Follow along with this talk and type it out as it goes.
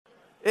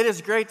It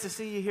is great to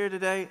see you here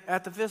today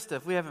at the Vista.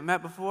 If we haven't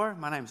met before,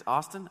 my name is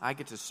Austin. I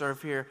get to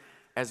serve here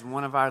as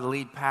one of our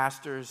lead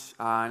pastors.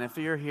 And if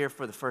you're here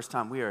for the first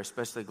time, we are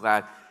especially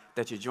glad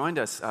that you joined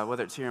us,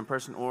 whether it's here in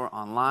person or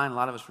online. A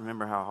lot of us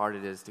remember how hard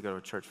it is to go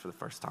to church for the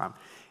first time.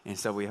 And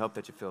so we hope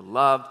that you feel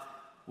loved,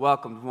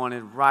 welcomed,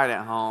 wanted, right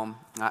at home.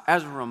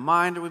 As a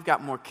reminder, we've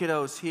got more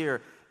kiddos here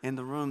in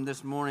the room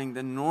this morning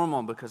than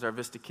normal because our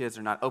Vista kids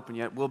are not open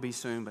yet. Will be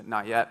soon, but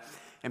not yet.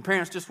 And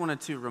parents, just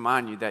wanted to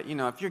remind you that,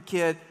 if your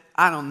kid,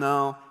 I don't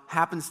know,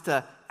 happens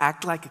to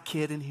act like a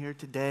kid in here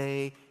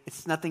today,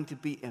 it's nothing to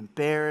be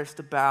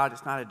embarrassed about.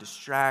 It's not a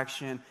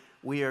distraction.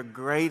 We are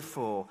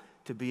grateful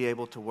to be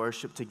able to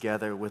worship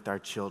together with our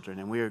children.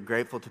 And we are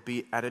grateful to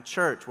be at a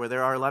church where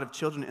there are a lot of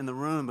children in the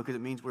room because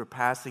it means we're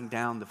passing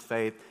down the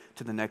faith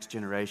to the next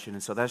generation.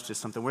 And so that's just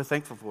something we're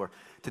thankful for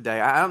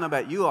today. I don't know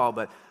about you all,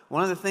 but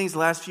one of the things the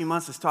last few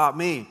months has taught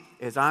me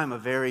is I'm a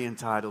very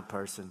entitled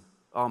person.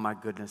 Oh my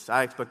goodness,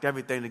 I expect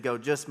everything to go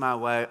just my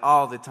way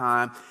all the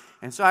time.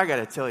 And so I got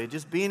to tell you,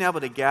 just being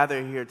able to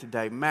gather here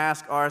today,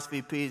 mask,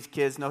 RSVPs,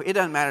 kids, no, it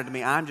doesn't matter to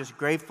me. I'm just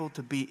grateful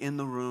to be in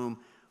the room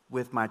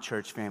with my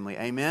church family.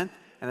 Amen?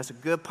 And that's a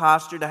good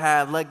posture to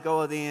have. Let go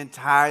of the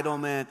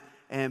entitlement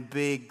and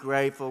be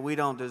grateful. We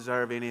don't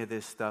deserve any of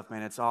this stuff,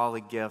 man. It's all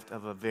a gift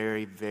of a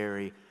very,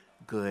 very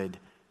good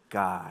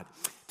God.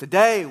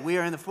 Today, we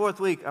are in the fourth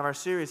week of our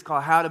series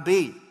called How to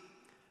Be,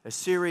 a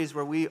series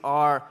where we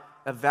are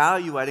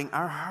evaluating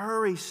our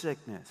hurry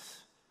sickness.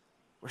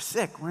 We're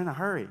sick. We're in a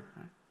hurry.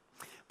 Right?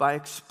 By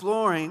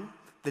exploring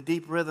the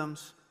deep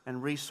rhythms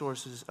and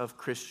resources of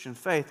Christian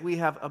faith, we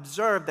have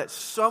observed that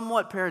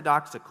somewhat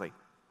paradoxically,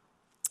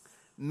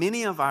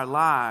 many of our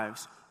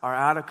lives are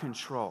out of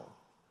control,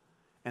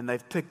 and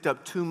they've picked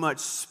up too much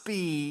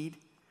speed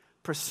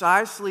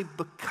precisely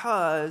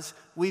because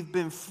we've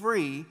been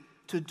free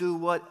to do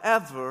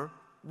whatever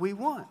we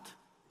want.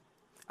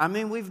 I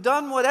mean, we've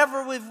done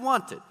whatever we've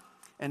wanted.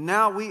 And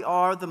now we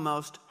are the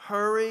most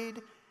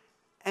hurried,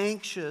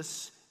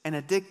 anxious, and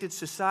addicted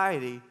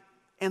society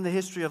in the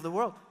history of the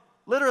world.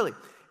 Literally.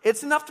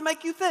 It's enough to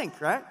make you think,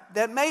 right?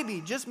 That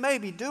maybe, just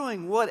maybe,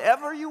 doing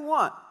whatever you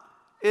want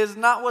is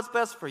not what's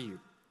best for you.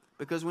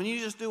 Because when you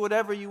just do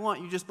whatever you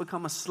want, you just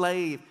become a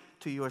slave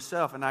to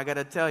yourself. And I got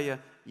to tell you,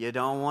 you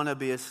don't want to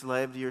be a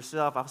slave to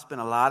yourself. I've spent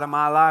a lot of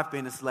my life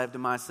being a slave to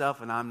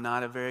myself, and I'm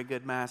not a very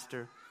good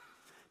master.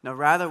 No,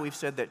 rather, we've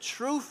said that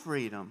true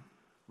freedom,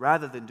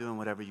 rather than doing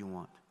whatever you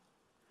want,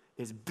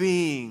 is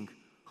being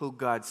who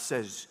God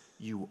says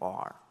you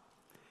are,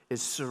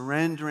 is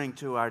surrendering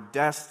to our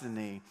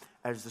destiny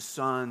as the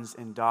sons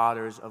and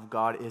daughters of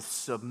God, is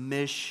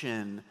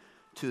submission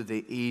to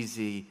the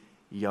easy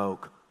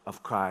yoke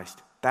of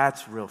Christ.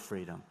 That's real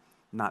freedom,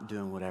 not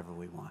doing whatever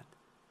we want.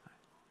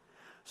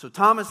 So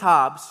Thomas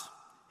Hobbes,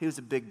 he was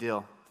a big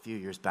deal a few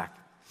years back,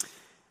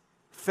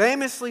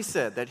 famously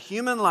said that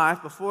human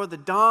life before the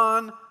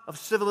dawn of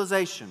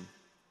civilization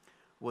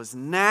was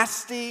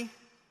nasty,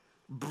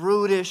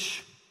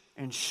 brutish,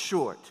 and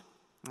short.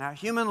 Now,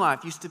 human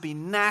life used to be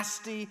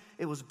nasty,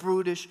 it was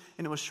brutish,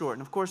 and it was short.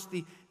 And of course,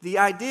 the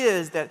idea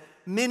is that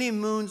many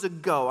moons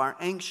ago, our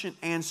ancient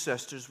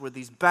ancestors were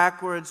these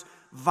backwards,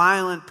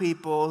 violent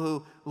people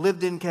who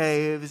lived in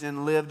caves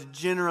and lived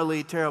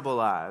generally terrible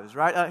lives,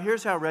 right?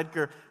 Here's how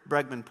Rutger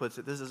Bregman puts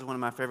it. This is one of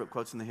my favorite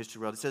quotes in the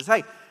history world. It says,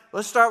 hey,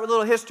 let's start with a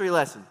little history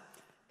lesson.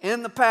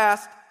 In the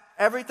past,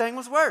 everything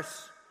was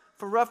worse.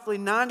 For roughly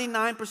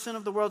 99%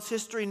 of the world's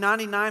history,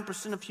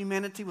 99% of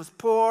humanity was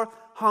poor,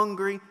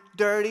 hungry,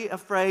 dirty,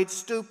 afraid,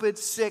 stupid,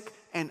 sick,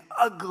 and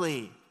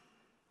ugly.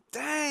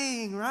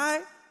 Dang,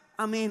 right?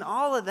 I mean,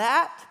 all of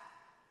that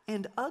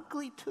and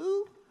ugly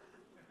too?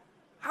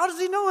 How does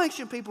he know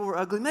ancient people were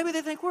ugly? Maybe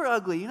they think we're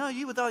ugly.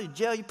 You with all your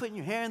gel, you putting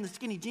your hair in the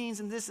skinny jeans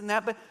and this and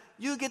that, but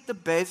you get the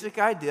basic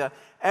idea.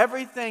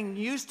 Everything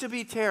used to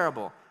be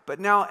terrible, but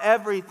now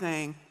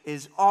everything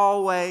is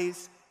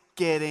always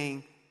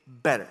getting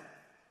better.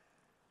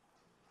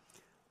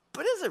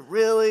 But is it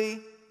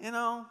really,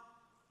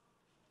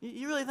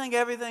 you really think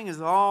everything is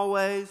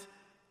always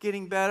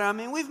getting better? I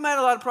mean, we've made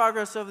a lot of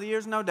progress over the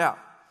years, no doubt.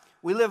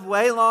 We live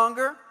way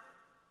longer.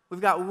 We've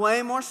got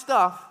way more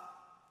stuff.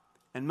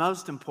 And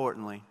most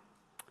importantly,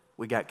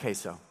 we got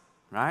queso,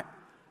 right?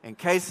 And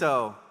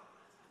queso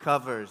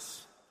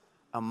covers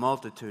a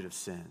multitude of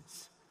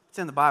sins. It's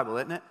in the Bible,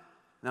 isn't it?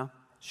 No? It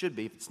should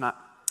be if it's not.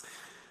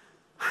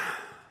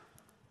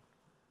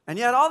 And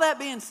yet, all that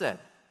being said,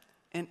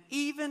 and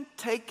even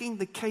taking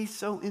the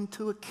queso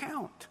into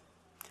account,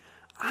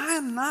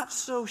 I'm not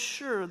so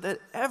sure that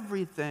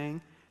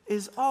everything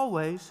is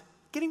always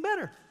getting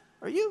better.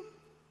 Are you?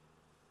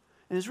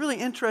 In his really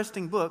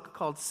interesting book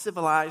called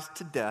Civilized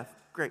to Death,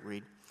 great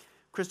read,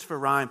 Christopher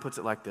Ryan puts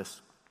it like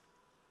this.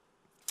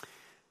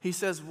 He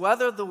says,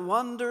 whether the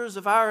wonders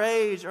of our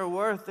age are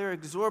worth their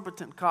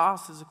exorbitant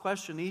cost is a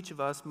question each of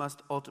us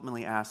must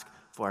ultimately ask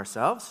for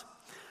ourselves.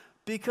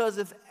 Because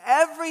if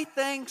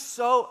everything's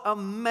so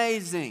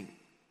amazing,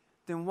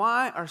 then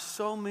why are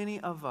so many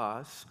of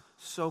us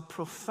so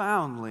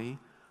profoundly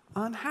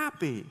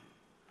unhappy?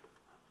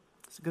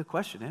 It's a good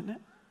question, isn't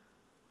it?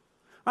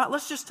 Right?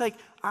 Let's just take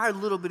our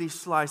little bitty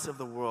slice of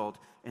the world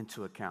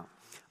into account.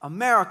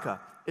 America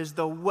is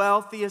the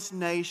wealthiest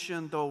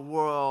nation the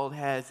world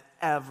has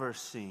ever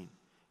seen.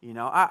 You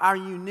know, our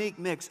unique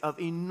mix of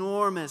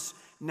enormous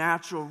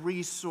natural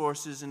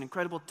resources and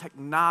incredible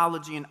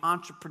technology and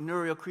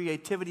entrepreneurial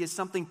creativity is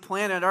something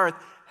planet Earth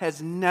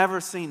has never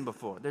seen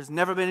before. There's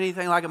never been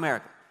anything like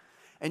America.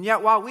 And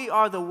yet, while we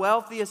are the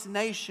wealthiest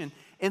nation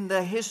in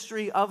the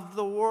history of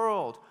the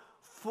world,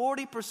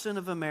 40%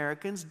 of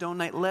Americans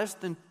donate less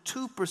than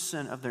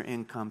 2% of their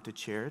income to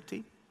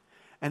charity.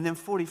 And then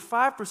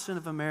 45%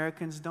 of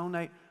Americans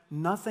donate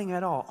nothing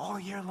at all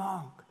year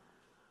long.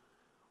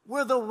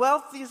 We're the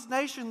wealthiest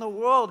nation the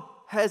world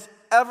has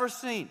ever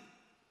seen.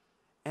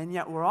 And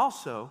yet we're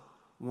also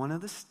one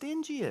of the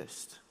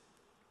stingiest.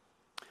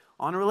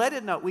 On a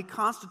related note, we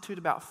constitute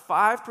about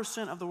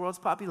 5% of the world's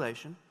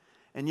population,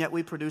 and yet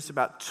we produce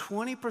about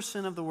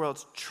 20% of the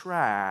world's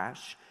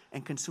trash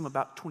and consume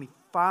about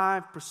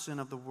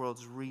 25% of the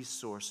world's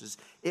resources.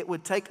 It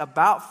would take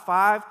about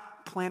 5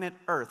 planet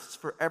Earths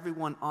for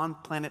everyone on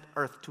planet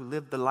Earth to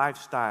live the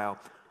lifestyle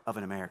of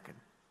an American.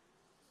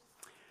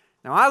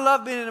 Now, I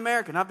love being an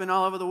American. I've been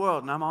all over the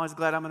world, and I'm always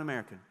glad I'm an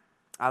American.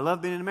 I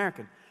love being an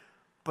American.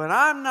 But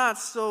I'm not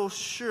so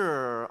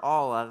sure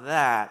all of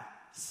that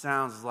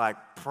sounds like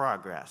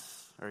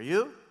progress. Are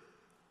you?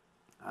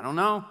 I don't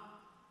know.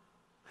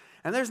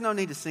 And there's no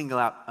need to single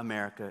out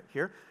America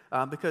here,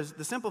 because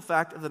the simple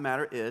fact of the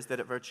matter is that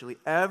at virtually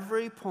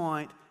every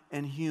point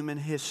in human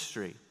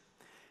history,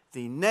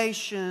 the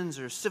nations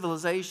or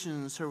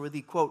civilizations who were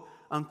the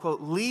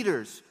quote-unquote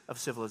leaders of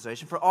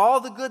civilization, for all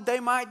the good they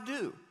might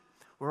do,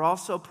 were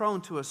also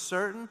prone to a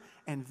certain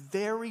and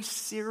very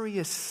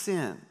serious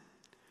sin.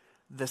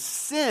 The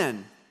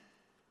sin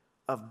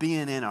of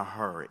being in a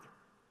hurry.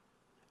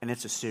 And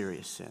it's a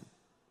serious sin.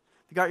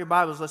 If you got your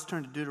Bibles, let's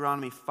turn to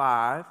Deuteronomy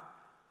 5.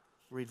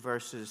 Read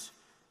verses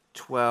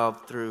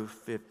 12 through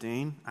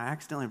 15. I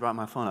accidentally brought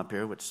my phone up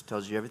here, which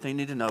tells you everything you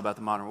need to know about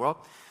the modern world.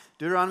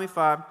 Deuteronomy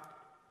 5,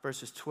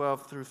 verses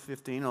 12 through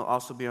 15. It'll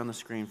also be on the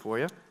screen for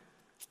you.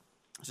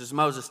 This is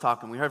Moses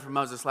talking. We heard from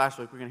Moses last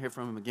week. We're going to hear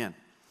from him again.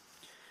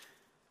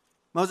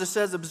 Moses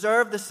says,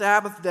 "Observe the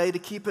Sabbath day to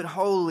keep it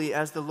holy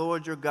as the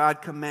Lord your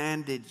God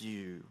commanded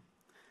you.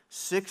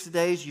 6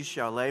 days you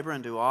shall labor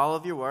and do all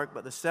of your work,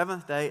 but the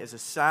seventh day is a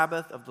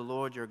Sabbath of the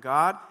Lord your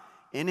God.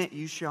 In it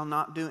you shall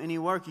not do any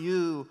work,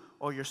 you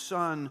or your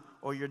son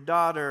or your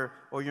daughter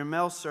or your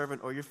male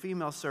servant or your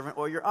female servant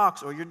or your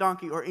ox or your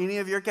donkey or any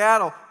of your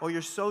cattle or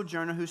your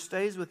sojourner who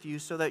stays with you,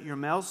 so that your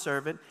male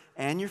servant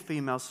and your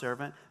female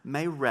servant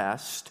may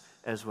rest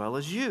as well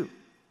as you.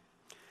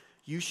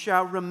 You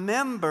shall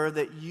remember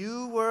that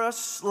you were a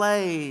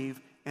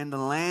slave in the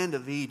land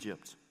of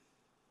Egypt.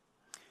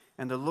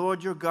 And the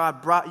Lord your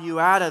God brought you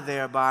out of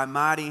there by a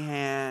mighty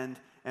hand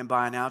and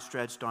by an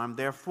outstretched arm.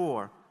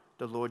 Therefore,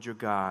 the Lord your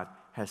God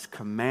has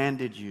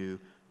commanded you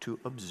to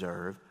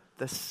observe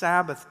the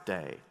Sabbath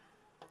day."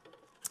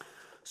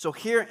 So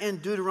here in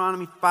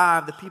Deuteronomy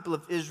 5, the people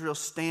of Israel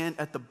stand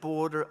at the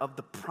border of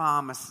the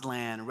promised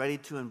land, ready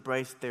to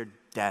embrace their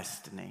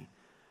destiny.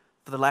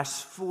 For the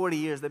last 40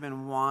 years, they've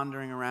been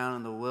wandering around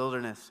in the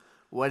wilderness,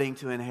 waiting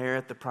to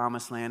inherit the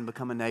promised land,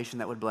 become a nation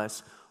that would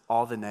bless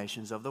all the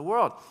nations of the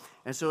world.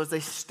 And so as they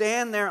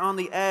stand there on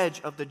the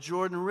edge of the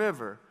Jordan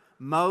River,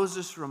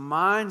 Moses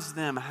reminds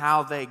them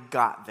how they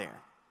got there.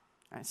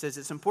 It says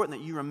it's important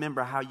that you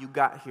remember how you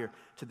got here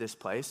to this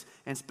place.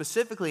 And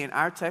specifically in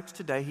our text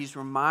today, he's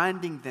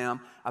reminding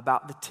them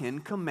about the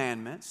 10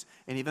 Commandments,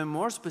 and even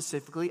more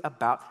specifically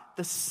about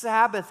the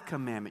Sabbath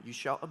commandment. You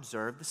shall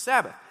observe the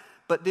Sabbath.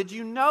 But did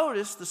you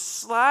notice the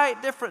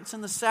slight difference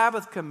in the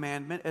Sabbath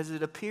commandment as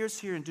it appears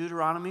here in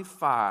Deuteronomy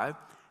 5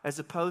 as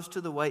opposed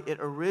to the way it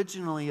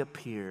originally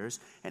appears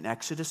in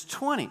Exodus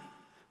 20?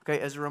 Okay,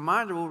 as a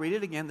reminder, we'll read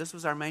it again. This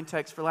was our main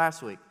text for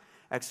last week.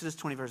 Exodus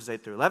 20, verses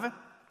 8 through 11.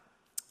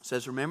 It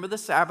says, "Remember the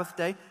Sabbath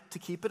day to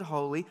keep it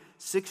holy.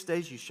 6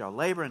 days you shall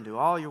labor and do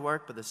all your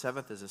work, but the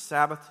seventh is a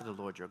Sabbath to the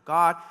Lord your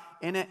God.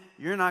 In it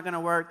you're not going to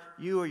work,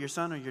 you or your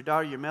son or your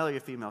daughter, your male or your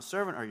female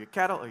servant, or your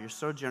cattle or your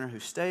sojourner who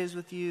stays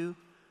with you.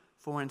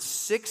 For in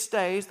 6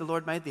 days the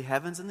Lord made the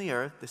heavens and the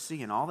earth, the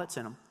sea and all that's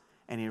in them,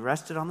 and he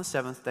rested on the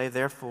seventh day.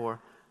 Therefore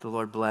the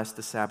Lord blessed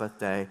the Sabbath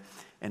day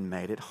and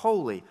made it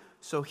holy."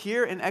 So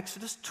here in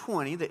Exodus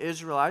 20, the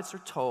Israelites are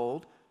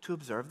told to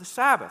observe the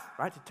Sabbath,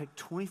 right? To take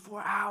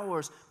 24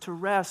 hours to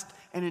rest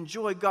and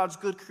enjoy God's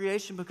good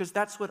creation, because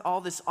that's what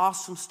all this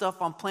awesome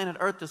stuff on planet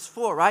Earth is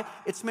for, right?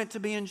 It's meant to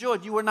be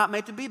enjoyed. You were not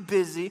made to be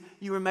busy.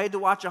 You were made to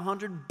watch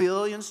 100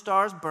 billion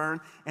stars burn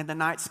in the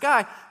night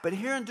sky. But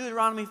here in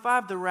Deuteronomy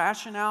 5, the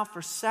rationale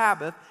for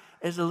Sabbath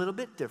is a little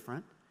bit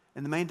different,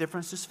 and the main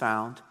difference is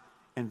found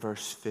in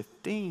verse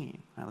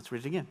 15. Now let's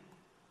read it again.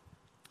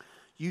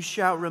 "You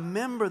shall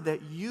remember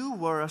that you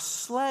were a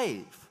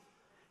slave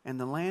in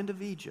the land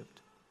of Egypt,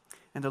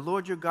 and the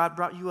Lord your God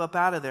brought you up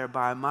out of there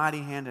by a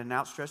mighty hand and an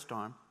outstretched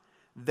arm.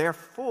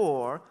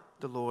 Therefore,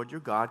 the Lord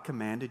your God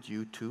commanded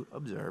you to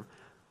observe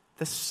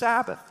the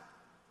Sabbath."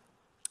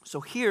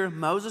 So here,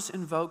 Moses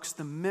invokes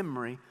the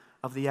memory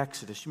of the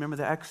Exodus. You remember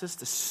the Exodus?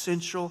 The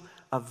central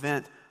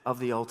event of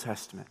the Old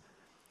Testament.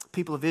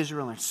 People of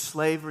Israel are in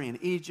slavery in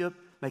Egypt,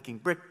 making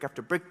brick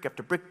after brick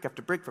after brick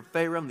after brick for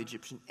Pharaoh and the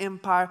Egyptian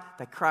empire.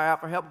 They cry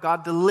out for help.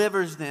 God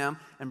delivers them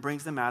and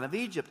brings them out of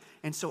Egypt.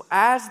 And so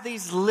as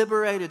these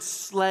liberated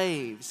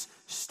slaves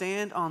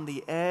stand on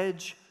the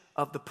edge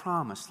of the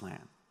promised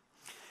land,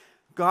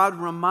 God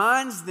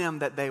reminds them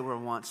that they were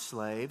once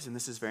slaves, and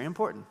this is very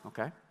important,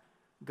 okay?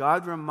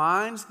 God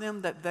reminds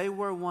them that they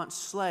were once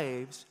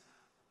slaves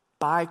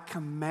by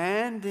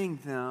commanding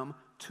them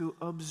to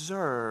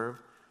observe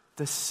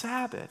the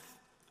Sabbath,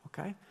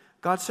 okay?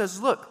 God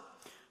says, look,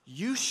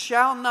 you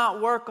shall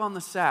not work on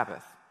the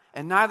Sabbath,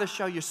 and neither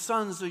shall your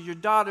sons or your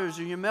daughters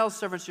or your male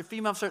servants, your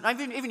female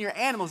servants, even your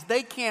animals,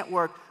 they can't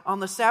work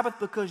on the Sabbath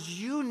because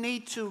you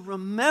need to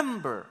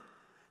remember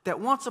that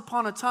once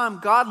upon a time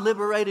God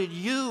liberated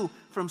you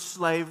from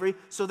slavery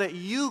so that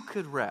you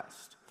could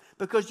rest.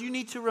 Because you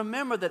need to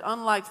remember that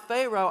unlike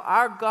Pharaoh,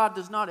 our God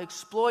does not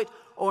exploit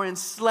or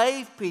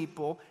enslave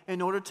people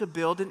in order to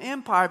build an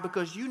empire,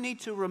 because you need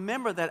to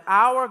remember that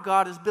our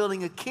God is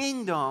building a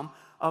kingdom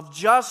of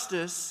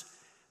justice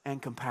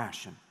and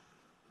compassion.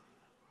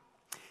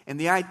 And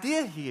the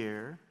idea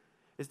here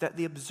is that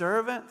the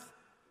observant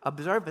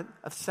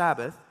of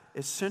Sabbath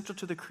is central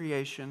to the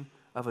creation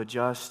of a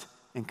just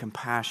and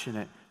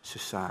compassionate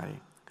society.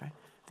 Okay?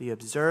 The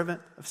observant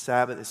of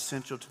Sabbath is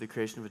central to the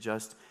creation of a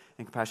just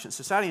and compassionate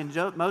society.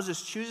 And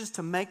Moses chooses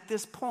to make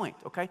this point,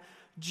 okay?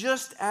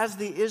 Just as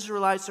the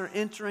Israelites are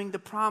entering the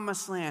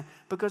promised land,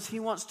 because he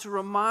wants to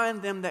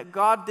remind them that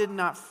God did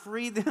not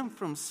free them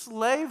from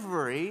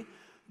slavery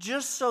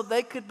just so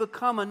they could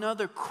become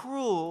another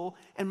cruel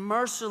and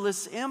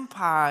merciless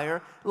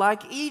empire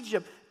like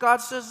Egypt. God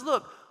says,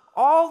 look,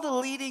 all the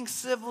leading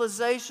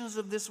civilizations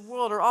of this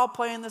world are all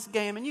playing this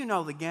game, and you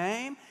know the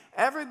game.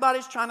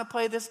 Everybody's trying to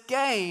play this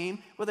game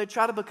where they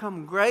try to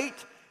become great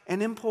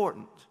and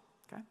important.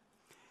 Okay?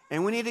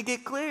 And we need to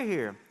get clear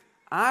here.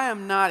 I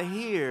am not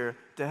here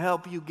to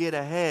help you get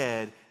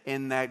ahead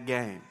in that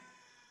game.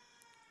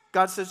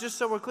 God says, just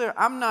so we're clear,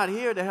 I'm not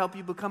here to help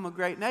you become a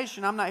great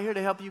nation. I'm not here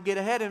to help you get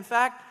ahead. In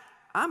fact,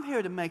 I'm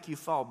here to make you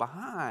fall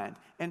behind.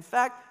 In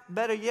fact,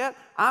 better yet,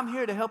 I'm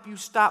here to help you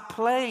stop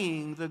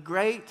playing the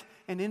great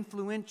and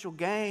influential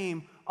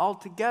game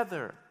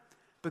altogether.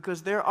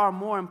 Because there are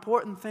more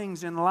important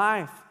things in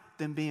life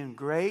than being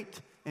great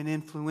and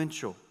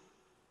influential.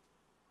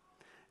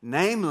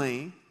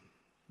 Namely,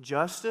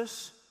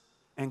 justice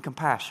and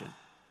compassion.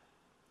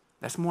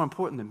 That's more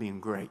important than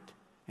being great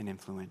and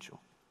influential.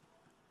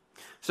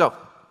 So,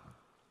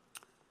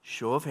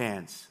 show of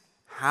hands,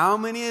 how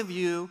many of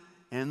you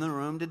in the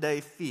room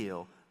today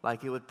feel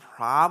like it would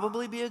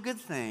probably be a good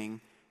thing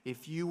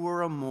if you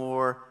were a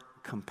more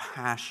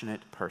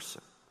compassionate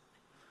person?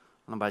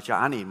 I don't know about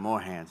y'all, I need more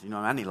hands. You know,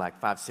 I need like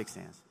 5, 6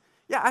 hands.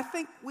 Yeah, I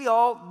think we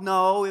all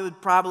know it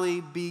would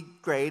probably be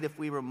great if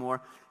we were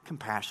more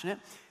compassionate.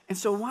 And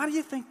so why do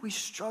you think we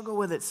struggle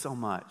with it so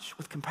much,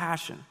 with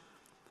compassion?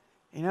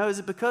 You know, is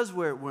it because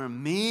we're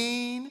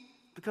mean?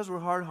 Because we're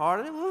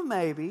hard-hearted? Well,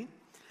 maybe.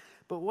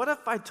 But what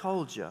if I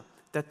told you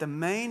that the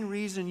main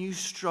reason you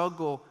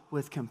struggle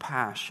with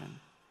compassion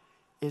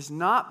is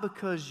not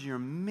because you're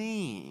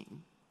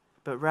mean,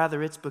 but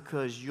rather it's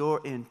because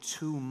you're in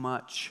too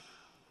much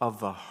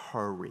of a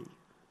hurry?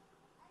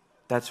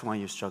 That's why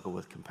you struggle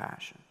with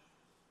compassion.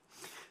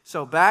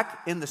 So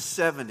back in the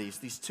 70s,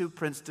 these two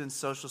Princeton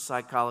social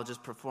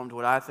psychologists performed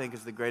what I think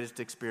is the greatest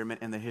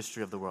experiment in the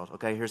history of the world.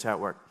 Okay, here's how it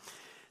worked.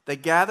 They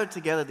gathered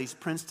together these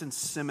Princeton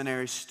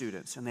seminary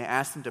students, and they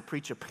asked them to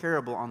preach a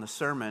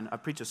sermon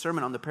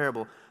on the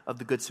parable of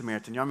the Good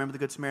Samaritan. Y'all remember the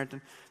Good Samaritan?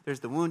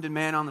 There's the wounded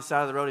man on the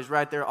side of the road. He's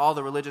right there. All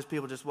the religious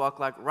people just walk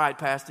like right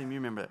past him. You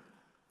remember it.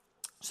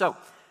 So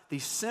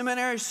these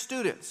seminary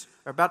students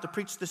are about to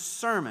preach this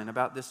sermon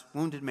about this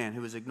wounded man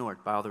who was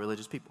ignored by all the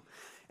religious people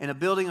in a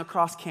building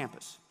across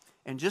campus.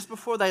 And just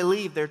before they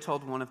leave, they're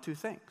told one of two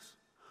things.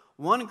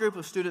 One group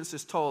of students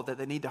is told that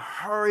they need to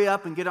hurry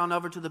up and get on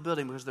over to the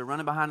building because they're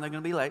running behind and they're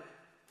going to be late.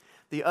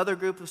 The other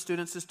group of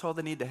students is told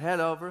they need to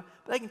head over,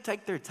 but they can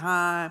take their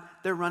time.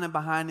 They're running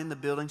behind in the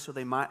building, so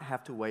they might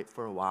have to wait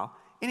for a while.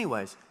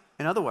 Anyways,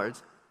 in other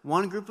words,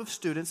 one group of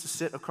students is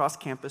sent across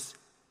campus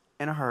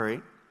in a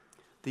hurry.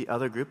 The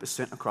other group is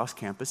sent across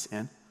campus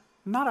in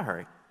not a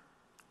hurry.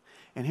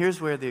 And here's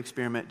where the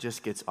experiment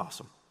just gets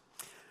awesome.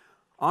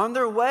 On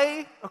their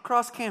way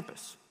across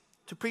campus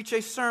to preach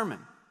a sermon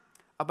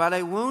about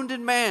a wounded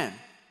man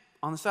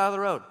on the side of the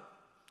road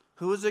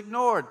who was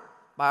ignored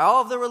by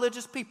all of the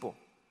religious people,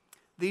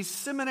 these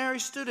seminary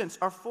students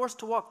are forced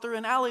to walk through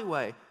an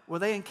alleyway where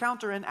they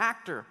encounter an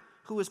actor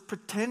who is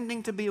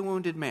pretending to be a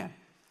wounded man.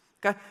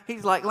 Okay?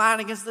 He's like lying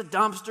against the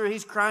dumpster.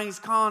 He's crying. He's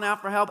calling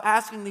out for help,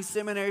 asking these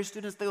seminary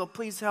students they will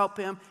please help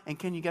him. And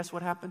can you guess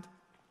what happened?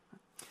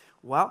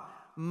 Well,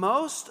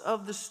 most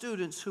of the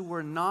students who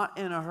were not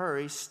in a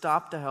hurry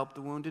stopped to help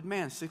the wounded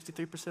man,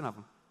 63% of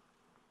them.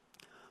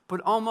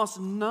 But almost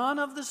none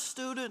of the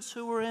students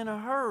who were in a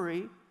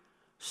hurry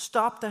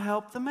stopped to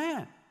help the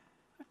man.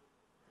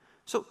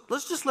 So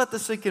let's just let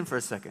this sink in for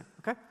a second,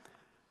 okay?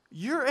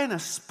 you're an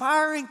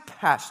aspiring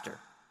pastor,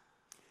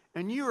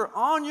 and you are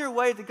on your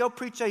way to go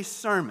preach a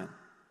sermon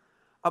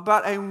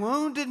about a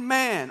wounded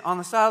man on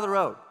the side of the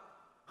road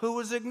who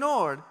was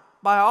ignored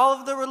by all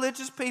of the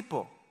religious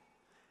people,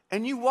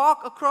 and you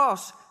walk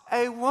across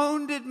a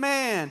wounded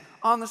man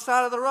on the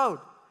side of the road,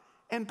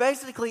 and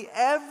basically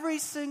every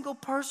single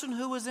person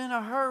who was in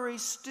a hurry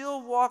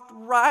still walked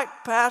right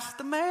past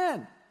the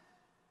man.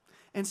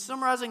 And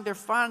summarizing their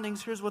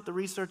findings, here's what the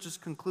researchers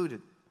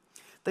concluded.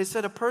 They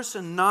said a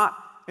person not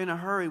in a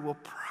hurry will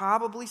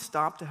probably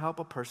stop to help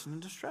a person in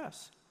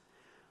distress.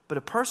 But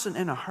a person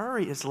in a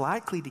hurry is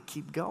likely to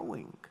keep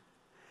going.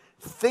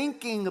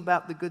 Thinking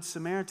about the Good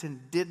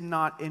Samaritan did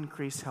not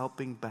increase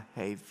helping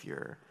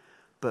behavior,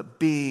 but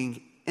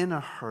being in a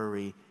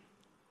hurry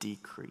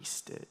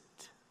decreased it.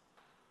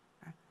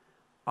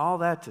 All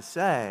that to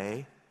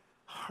say,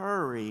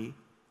 hurry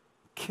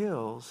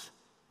kills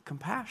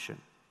compassion.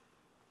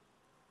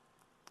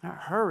 Now,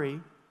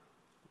 hurry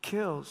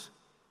kills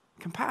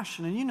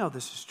compassion. And you know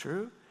this is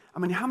true. I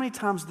mean, how many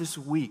times this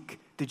week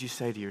did you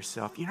say to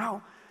yourself,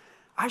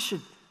 I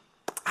should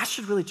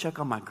really check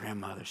on my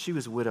grandmother. She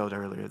was widowed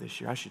earlier this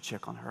year. I should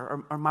check on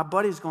her. Or my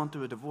buddy's going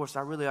through a divorce.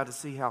 I really ought to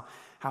see how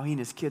he and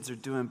his kids are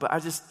doing. But I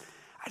just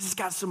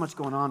got so much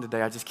going on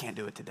today. I just can't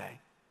do it today.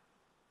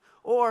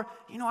 Or,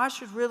 I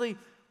should really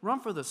run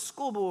for the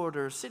school board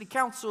or city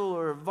council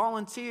or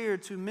volunteer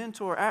to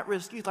mentor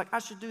at-risk youth. Like, I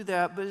should do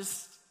that, but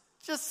it's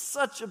just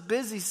such a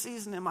busy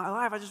season in my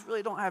life. I just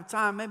really don't have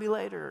time. Maybe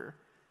later.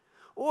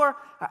 Or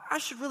I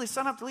should really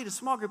sign up to lead a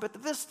small group at the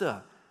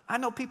Vista. I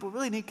know people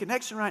really need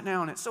connection right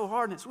now, and it's so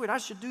hard and it's weird. I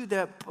should do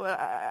that, but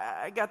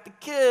I got the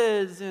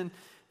kids and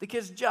the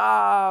kids'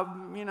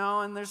 job,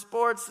 and their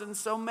sports, and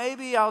so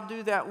maybe I'll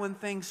do that when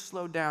things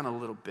slow down a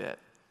little bit,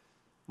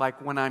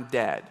 like when I'm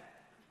dead.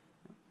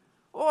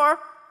 Or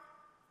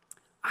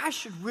I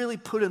should really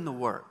put in the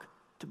work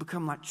to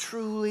become like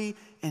truly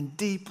and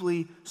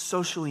deeply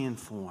socially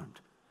informed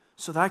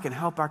so that I can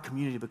help our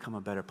community become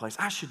a better place.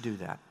 I should do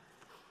that.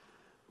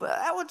 But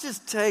that would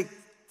just take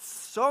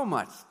so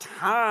much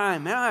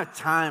time. I don't have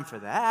time for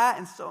that.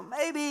 And so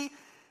maybe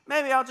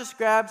I'll just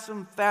grab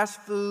some fast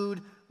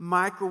food,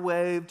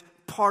 microwaved,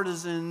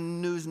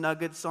 partisan news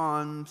nuggets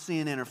on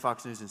CNN or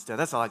Fox News instead.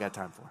 That's all I got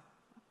time for.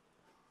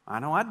 I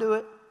know I do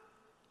it.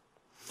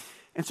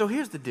 And so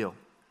here's the deal.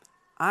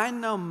 I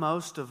know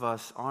most of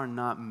us are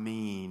not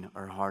mean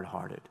or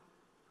hard-hearted.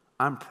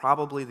 I'm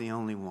probably the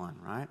only one,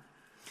 right?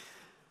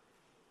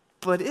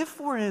 But if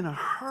we're in a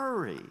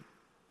hurry,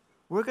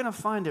 we're going to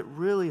find it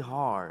really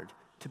hard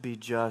to be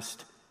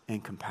just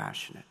and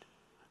compassionate.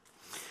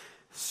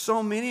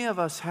 So many of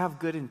us have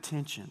good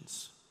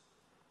intentions,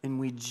 and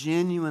we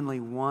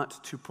genuinely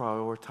want to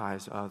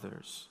prioritize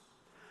others,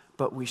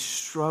 but we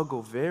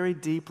struggle very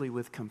deeply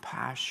with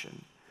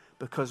compassion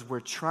because we're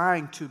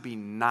trying to be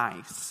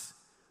nice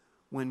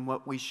when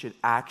what we should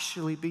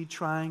actually be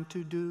trying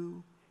to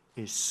do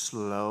is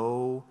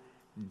slow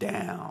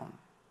down,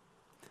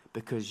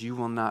 because you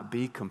will not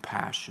be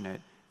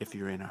compassionate if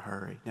you're in a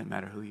hurry, no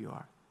matter who you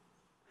are.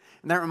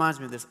 And that reminds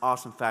me of this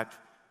awesome fact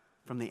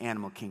from the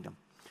animal kingdom.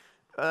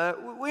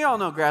 We all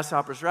know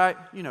grasshoppers, right?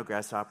 You know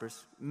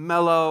grasshoppers.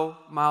 Mellow,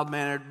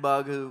 mild-mannered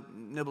bug who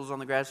nibbles on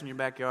the grass in your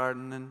backyard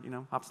and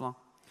then, hops along.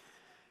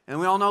 And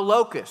we all know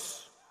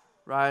locusts,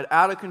 right?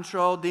 Out of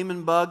control,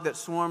 demon bug that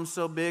swarms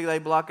so big they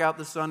block out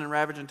the sun and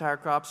ravage entire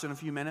crops in a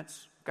few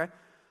minutes, okay?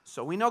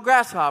 So we know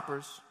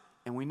grasshoppers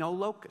and we know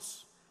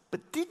locusts.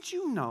 But did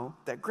you know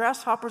that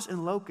grasshoppers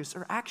and locusts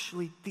are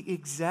actually the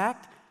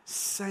exact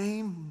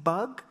same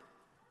bug?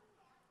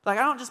 Like,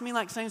 I don't just mean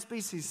like same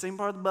species, same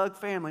part of the bug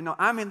family. No,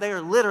 I mean they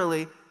are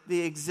literally the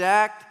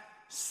exact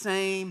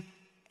same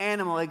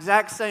animal,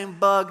 exact same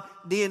bug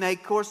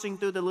DNA coursing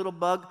through the little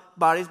bug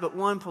bodies, but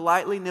one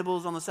politely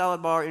nibbles on the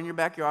salad bar in your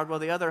backyard while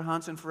the other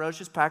hunts in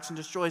ferocious packs and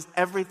destroys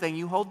everything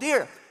you hold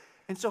dear.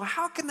 And so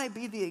how can they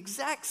be the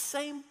exact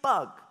same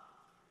bug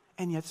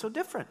and yet so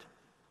different?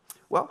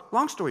 Well,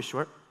 long story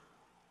short,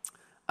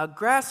 a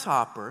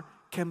grasshopper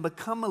can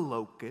become a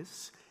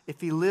locust if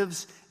he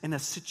lives in a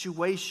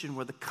situation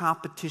where the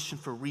competition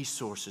for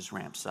resources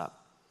ramps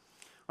up.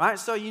 Right?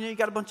 So, you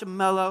got a bunch of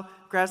mellow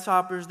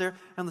grasshoppers there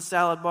on the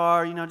salad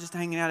bar, just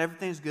hanging out.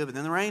 Everything's good. But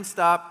then the rain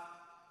stops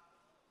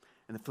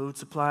and the food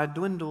supply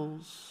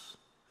dwindles.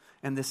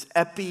 And this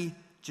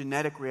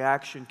epigenetic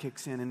reaction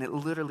kicks in, and it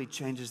literally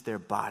changes their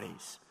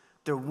bodies.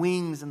 Their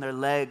wings and their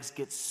legs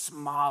get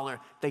smaller.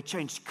 They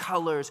change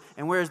colors.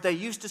 And whereas they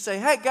used to say,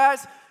 hey,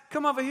 guys,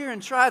 come over here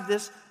and try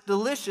this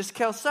delicious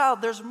kale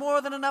salad. There's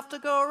more than enough to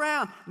go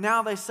around.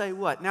 Now they say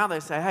what? Now they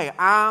say, hey,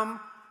 I'm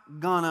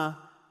gonna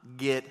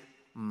get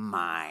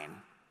mine.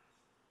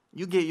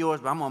 You get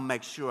yours, but I'm gonna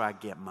make sure I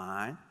get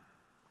mine.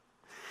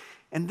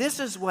 And this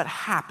is what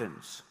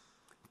happens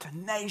to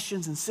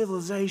nations and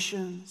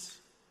civilizations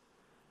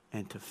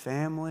and to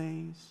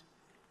families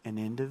and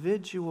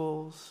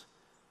individuals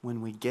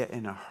when we get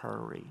in a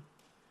hurry.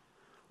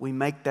 We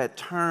make that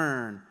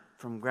turn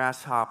from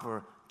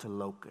grasshopper to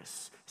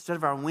locusts. Instead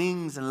of our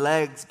wings and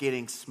legs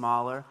getting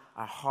smaller,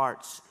 our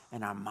hearts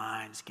and our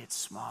minds get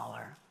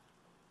smaller.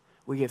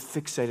 We get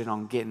fixated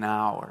on getting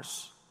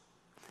ours.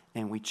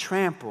 And we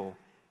trample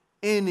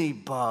any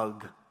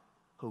bug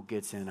who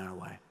gets in our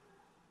way.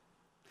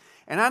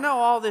 And I know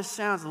all this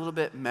sounds a little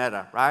bit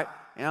meta, right?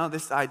 You know,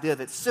 this idea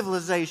that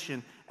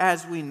civilization,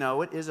 as we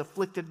know it, is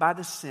afflicted by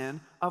the sin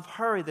of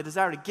hurry, the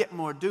desire to get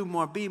more, do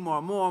more, be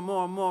more,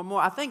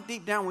 more. I think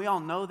deep down we all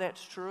know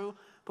that's true,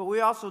 but we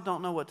also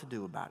don't know what to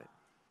do about it.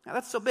 Now,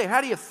 that's so big.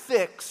 How do you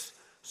fix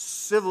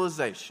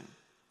civilization?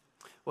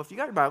 Well, if you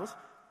got your Bibles,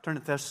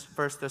 turn to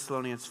 1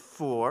 Thessalonians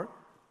 4,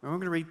 and we're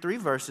going to read 3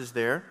 verses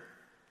there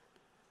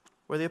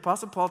where the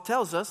Apostle Paul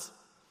tells us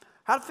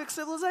how to fix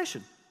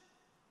civilization.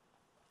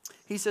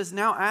 He says,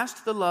 now as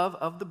to the love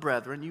of the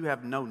brethren, you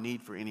have no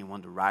need for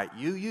anyone to write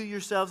you. You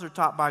yourselves are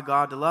taught by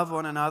God to love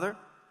one another.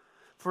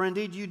 For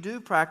indeed you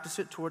do practice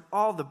it toward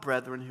all the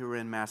brethren who are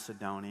in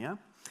Macedonia.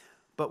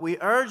 But we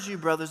urge you,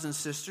 brothers and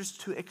sisters,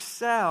 to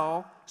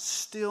excel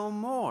still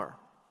more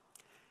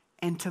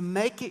and to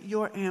make it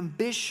your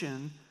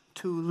ambition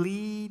to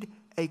lead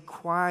a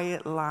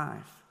quiet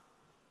life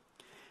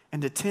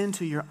and to tend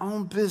to your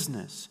own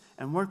business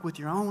and work with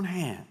your own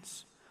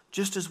hands,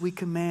 just as we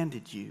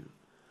commanded you,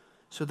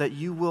 so that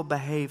you will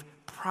behave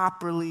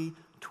properly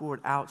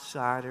toward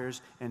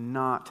outsiders and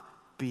not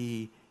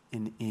be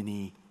in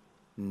any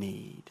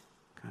need.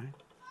 Okay?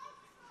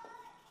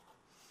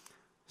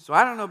 So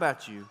I don't know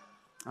about you,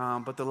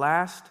 but the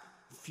last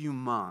few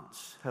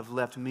months have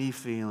left me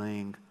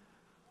feeling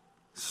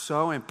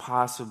so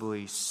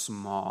impossibly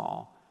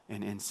small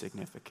and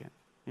insignificant.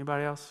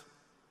 Anybody else?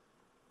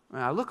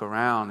 I look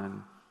around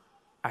and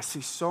I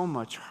see so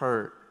much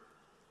hurt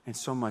and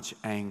so much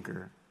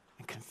anger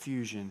and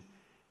confusion.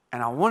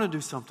 And I want to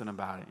do something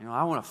about it. You know,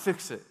 I want to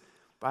fix it.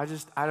 But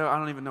I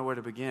don't even know where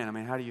to begin. I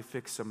mean, how do you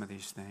fix some of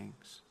these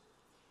things?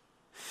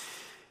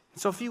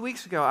 And so a few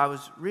weeks ago, I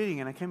was reading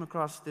and I came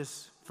across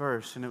this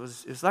verse. And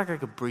it's like I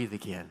could breathe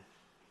again.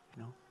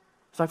 You know,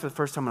 it's like for the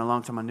first time in a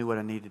long time, I knew what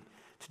I needed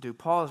to do.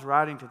 Paul is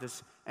writing to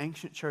this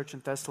ancient church in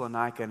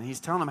Thessalonica, and he's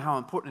telling them how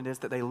important it is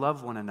that they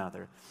love one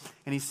another.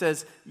 And he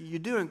says, you're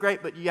doing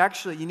great, but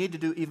you need to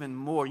do even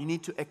more. You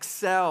need to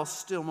excel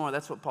still more.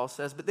 That's what Paul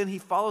says. But then he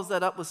follows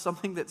that up with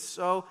something that's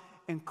so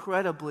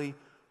incredibly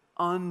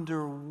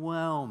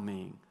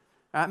underwhelming.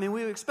 I mean,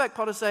 we expect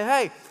Paul to say,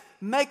 hey,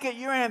 make it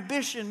your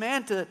ambition,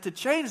 man, to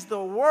change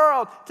the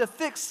world, to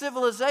fix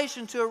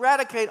civilization, to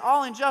eradicate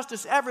all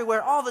injustice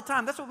everywhere, all the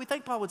time. That's what we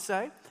think Paul would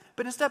say.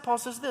 But instead, Paul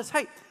says this,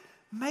 hey,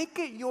 make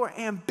it your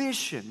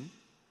ambition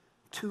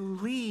to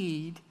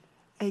lead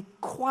a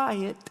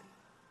quiet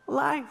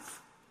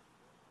life.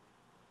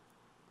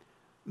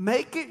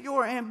 Make it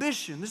your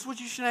ambition. This is what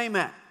you should aim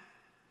at.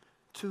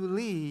 To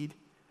lead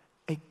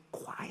a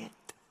quiet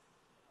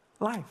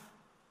life.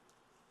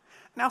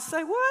 Now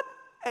say what?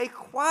 A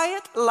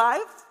quiet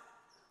life?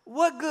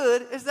 What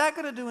good is that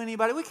going to do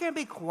anybody? We can't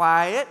be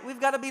quiet. We've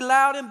got to be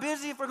loud and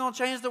busy if we're going to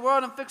change the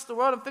world and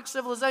fix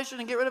civilization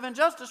and get rid of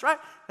injustice, right?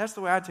 That's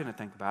the way I tend to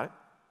think about it.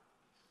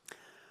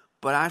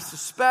 But I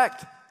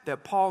suspect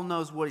that Paul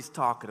knows what he's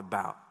talking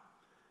about.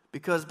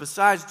 Because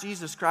besides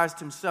Jesus Christ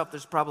himself,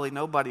 there's probably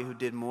nobody who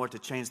did more to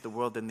change the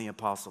world than the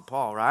Apostle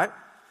Paul, right?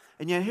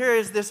 And yet here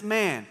is this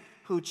man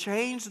who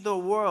changed the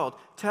world,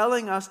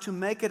 telling us to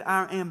make it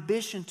our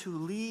ambition to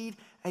lead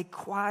a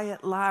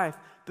quiet life,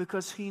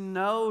 because he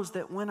knows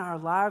that when our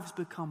lives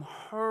become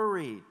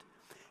hurried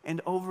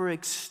and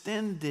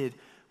overextended,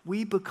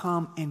 we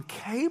become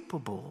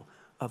incapable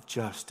of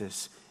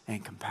justice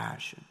and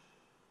compassion.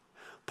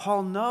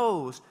 Paul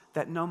knows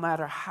that no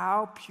matter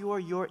how pure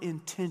your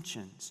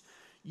intentions,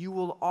 you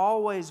will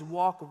always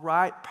walk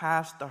right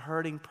past the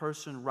hurting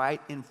person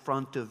right in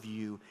front of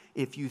you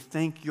if you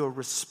think you're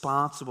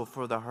responsible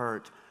for the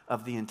hurt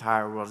of the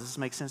entire world. Does this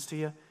make sense to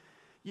you?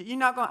 You're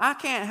not going, I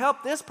can't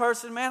help this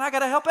person, man. I got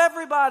to help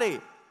everybody.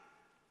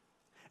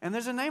 And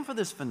there's a name for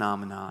this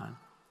phenomenon.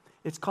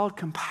 It's called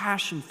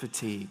compassion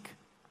fatigue.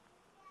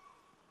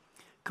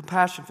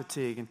 Compassion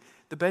fatigue. And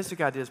the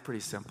basic idea is pretty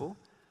simple.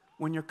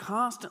 When you're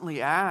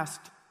constantly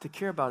asked to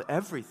care about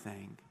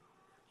everything,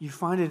 you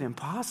find it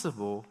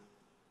impossible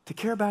to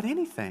care about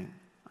anything.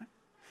 Right?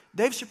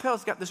 Dave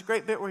Chappelle's got this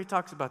great bit where he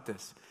talks about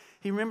this.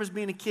 He remembers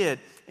being a kid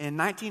in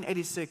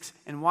 1986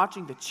 and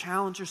watching the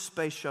Challenger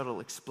space shuttle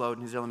explode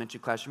in his elementary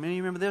classroom. And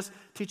you remember this?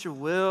 Teacher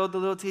wheeled the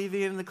little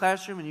TV in the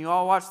classroom and you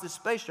all watched this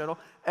space shuttle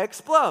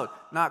explode.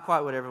 Not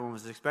quite what everyone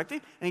was expecting.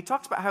 And he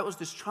talks about how it was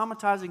this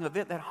traumatizing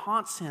event that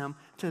haunts him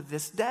to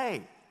this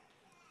day.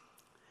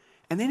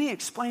 And then he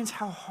explains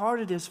how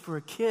hard it is for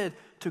a kid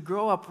to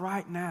grow up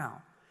right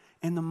now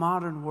in the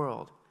modern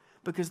world,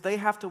 because they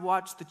have to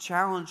watch the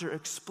Challenger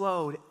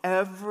explode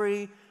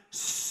every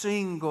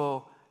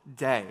single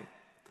day.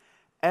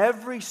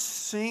 Every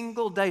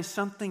single day,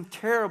 something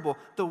terrible,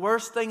 the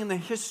worst thing in the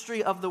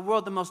history of the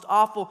world, the most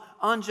awful,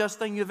 unjust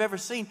thing you've ever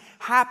seen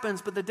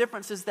happens. But the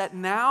difference is that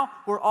now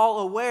we're all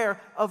aware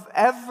of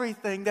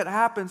everything that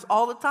happens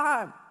all the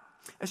time.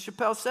 As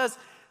Chappelle says,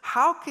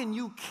 how can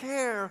you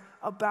care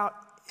about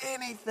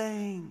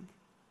anything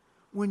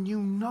when you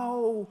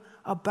know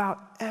about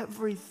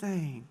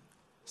everything?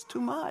 It's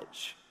too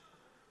much.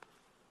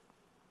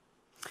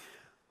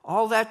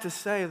 All that to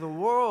say, the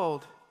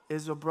world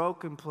is a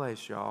broken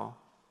place, y'all.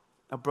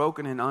 A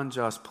broken and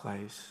unjust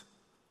place.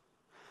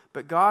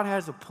 But God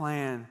has a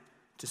plan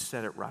to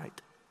set it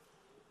right.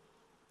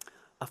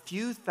 A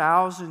few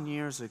thousand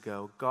years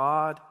ago,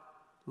 God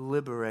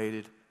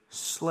liberated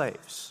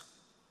slaves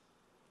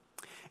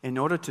in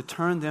order to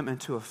turn them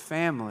into a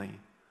family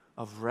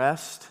of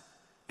rest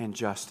and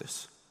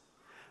justice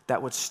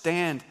that would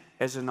stand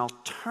as an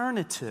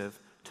alternative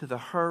to the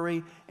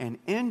hurry and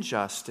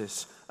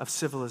injustice of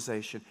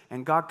civilization.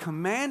 And God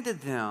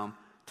commanded them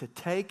to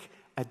take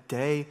a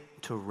day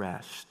to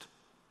rest,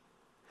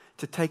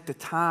 to take the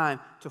time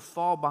to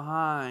fall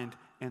behind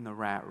in the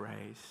rat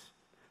race,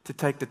 to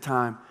take the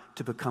time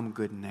to become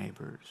good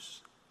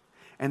neighbors.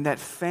 And that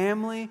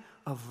family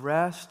of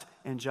rest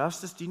and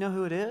justice, do you know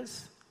who it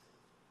is?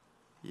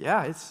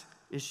 Yeah,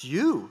 it's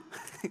you.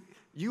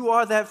 You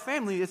are that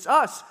family. It's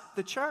us,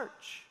 the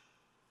church.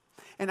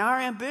 And our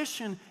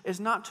ambition is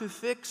not to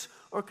fix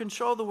or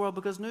control the world,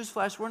 because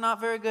newsflash, we're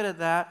not very good at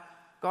that.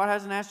 God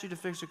hasn't asked you to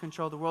fix or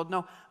control the world.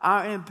 No,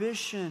 our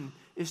ambition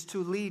is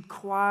to lead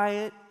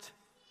quiet,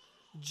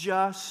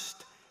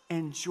 just,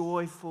 and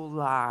joyful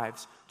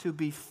lives, to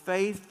be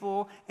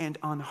faithful and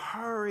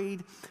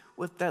unhurried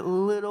with that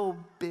little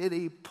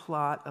bitty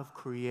plot of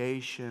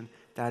creation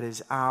that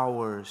is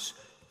ours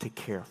to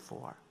care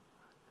for.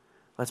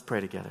 Let's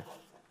pray together.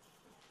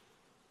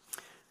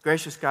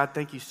 Gracious God,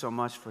 thank you so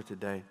much for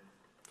today.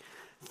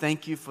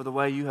 Thank you for the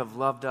way you have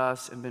loved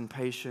us and been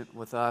patient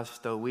with us,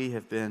 though we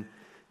have been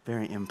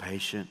very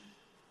impatient.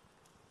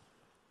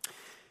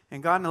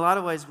 And God, in a lot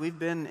of ways, we've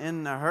been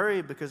in a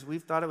hurry because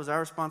we've thought it was our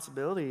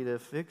responsibility to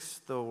fix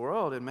the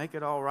world and make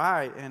it all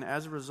right. And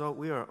as a result,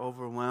 we are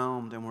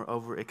overwhelmed and we're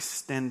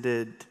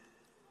overextended.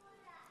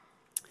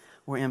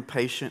 We're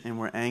impatient and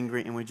we're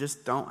angry, and we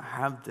just don't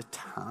have the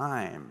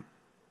time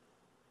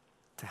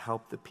to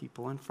help the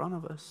people in front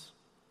of us.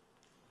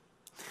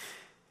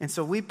 And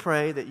so we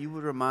pray that you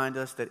would remind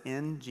us that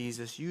in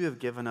Jesus, you have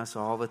given us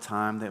all the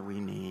time that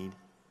we need.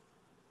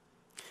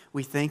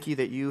 We thank you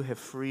that you have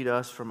freed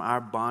us from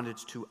our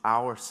bondage to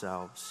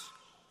ourselves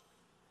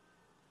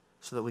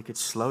so that we could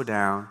slow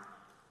down,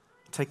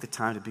 take the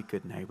time to be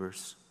good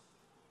neighbors.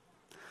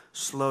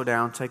 Slow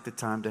down, take the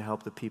time to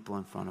help the people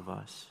in front of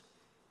us.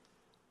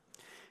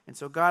 And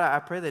so, God, I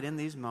pray that in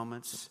these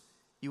moments,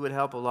 you would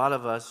help a lot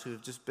of us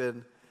who've just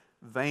been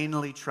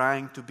vainly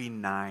trying to be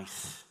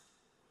nice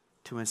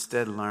to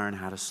instead learn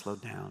how to slow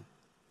down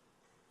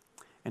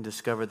and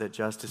discover that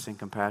justice and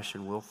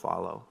compassion will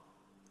follow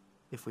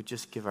if we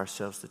just give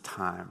ourselves the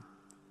time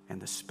and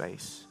the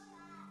space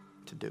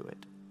to do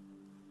it.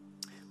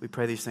 We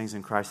pray these things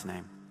in Christ's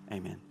name.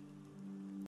 Amen.